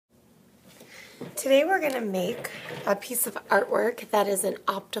Today we're going to make a piece of artwork that is an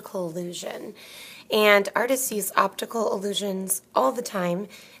optical illusion. And artists use optical illusions all the time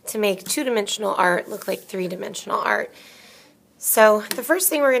to make two-dimensional art look like three-dimensional art. So the first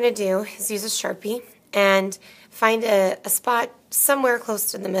thing we're going to do is use a Sharpie and find a spot somewhere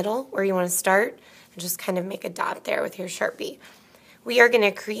close to the middle where you want to start and just kind of make a dot there with your Sharpie. We are going to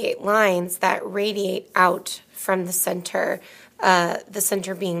create lines that radiate out from the center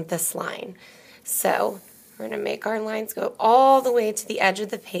being this line. So we're going to make our lines go all the way to the edge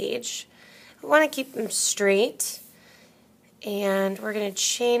of the page. We want to keep them straight, and we're going to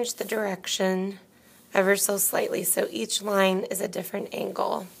change the direction ever so slightly so each line is a different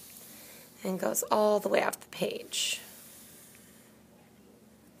angle and goes all the way off the page.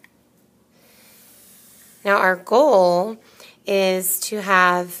 Now our goal is to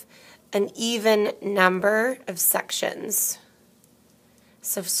have an even number of sections.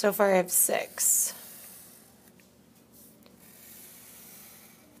 So far I have 6.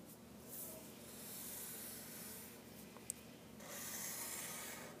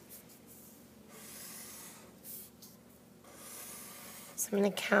 So I'm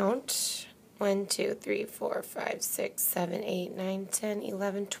going to count 1, 2, 3, 4, 5, 6, 7, 8, 9, 10,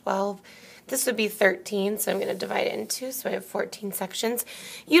 11, 12. This would be 13, so I'm going to divide it into 2, so I have 14 sections.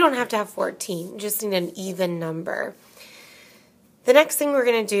 You don't have to have 14, you just need an even number. The next thing we're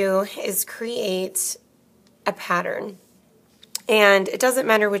going to do is create a pattern. And it doesn't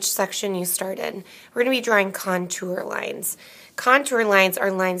matter which section you start in. We're going to be drawing contour lines. Contour lines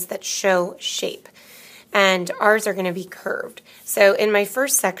are lines that show shape. And ours are going to be curved. So in my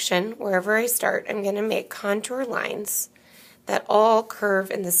first section, wherever I start, I'm going to make contour lines that all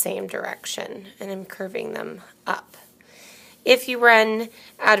curve in the same direction. And I'm curving them up. If you run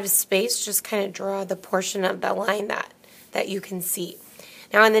out of space, just kind of draw the portion of the line that you can see.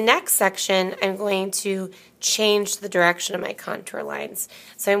 Now in the next section, I'm going to change the direction of my contour lines.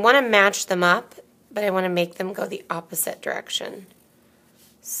 So I want to match them up, but I want to make them go the opposite direction.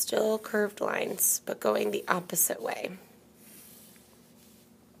 Still curved lines, but going the opposite way.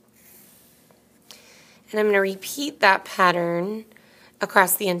 And I'm going to repeat that pattern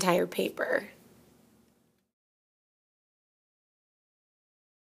across the entire paper.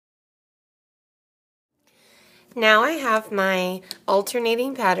 Now I have my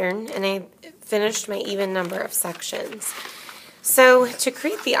alternating pattern and I finished my even number of sections. So to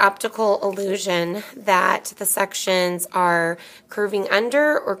create the optical illusion that the sections are curving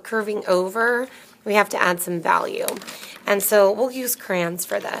under or curving over, we have to add some value. And so we'll use crayons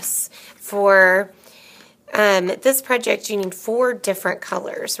for this. For this project, you need 4 different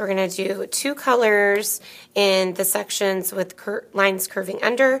colors. We're going to do 2 colors in the sections with lines curving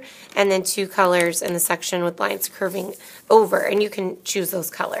under, and then 2 colors in the section with lines curving over, and you can choose those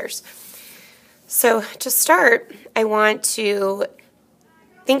colors. So to start, I want to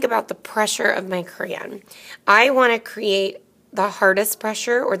think about the pressure of my crayon. I want to create the hardest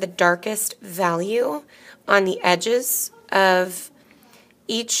pressure or the darkest value on the edges of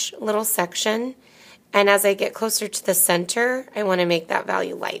each little section. And as I get closer to the center, I want to make that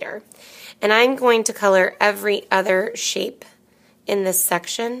value lighter. And I'm going to color every other shape in this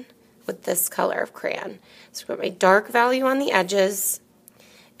section with this color of crayon. So I put my dark value on the edges,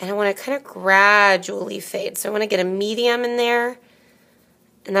 and I want to kind of gradually fade. So I want to get a medium in there,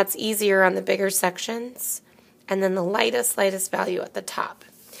 and that's easier on the bigger sections, and then the lightest value at the top.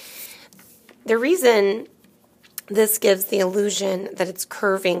 The reason this gives the illusion that it's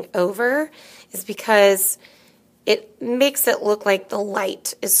curving over is because it makes it look like the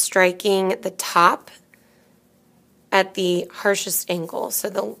light is striking the top at the harshest angle.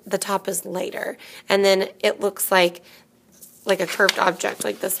 So the top is lighter. And then it looks like a curved object,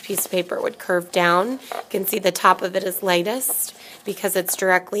 like this piece of paper would curve down. You can see the top of it is lightest because it's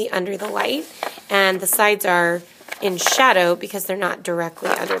directly under the light. And the sides are in shadow because they're not directly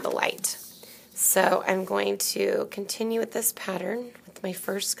under the light. So I'm going to continue with this pattern with my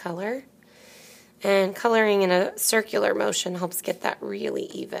first color. And coloring in a circular motion helps get that really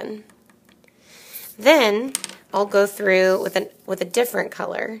even. Then I'll go through with a different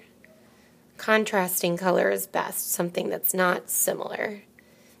color. Contrasting color is best, something that's not similar.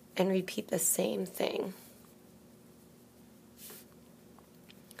 And repeat the same thing.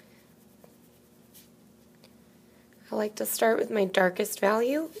 I like to start with my darkest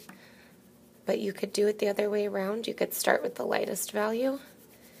value, but you could do it the other way around. You could start with the lightest value.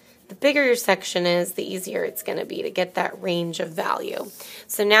 The bigger your section is, the easier it's going to be to get that range of value.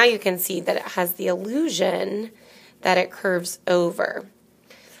 So now you can see that it has the illusion that it curves over.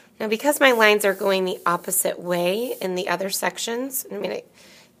 Now because my lines are going the opposite way in the other sections, I'm going to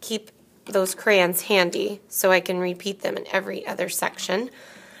keep those crayons handy so I can repeat them in every other section.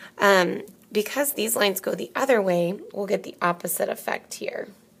 Because these lines go the other way, we'll get the opposite effect here.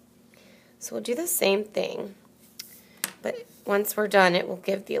 So we'll do the same thing, but once we're done, it will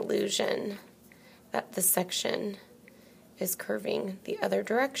give the illusion that the section is curving the other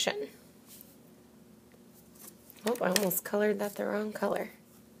direction. Oh, I almost colored that the wrong color.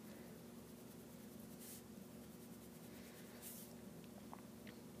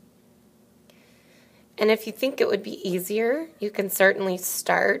 And if you think it would be easier, you can certainly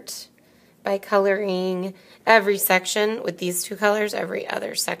start by coloring every section with these two colors, every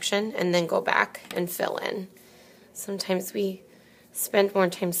other section, and then go back and fill in. Sometimes we spend more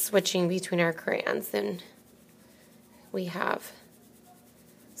time switching between our crayons than we have.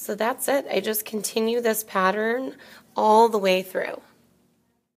 So that's it. I just continue this pattern all the way through.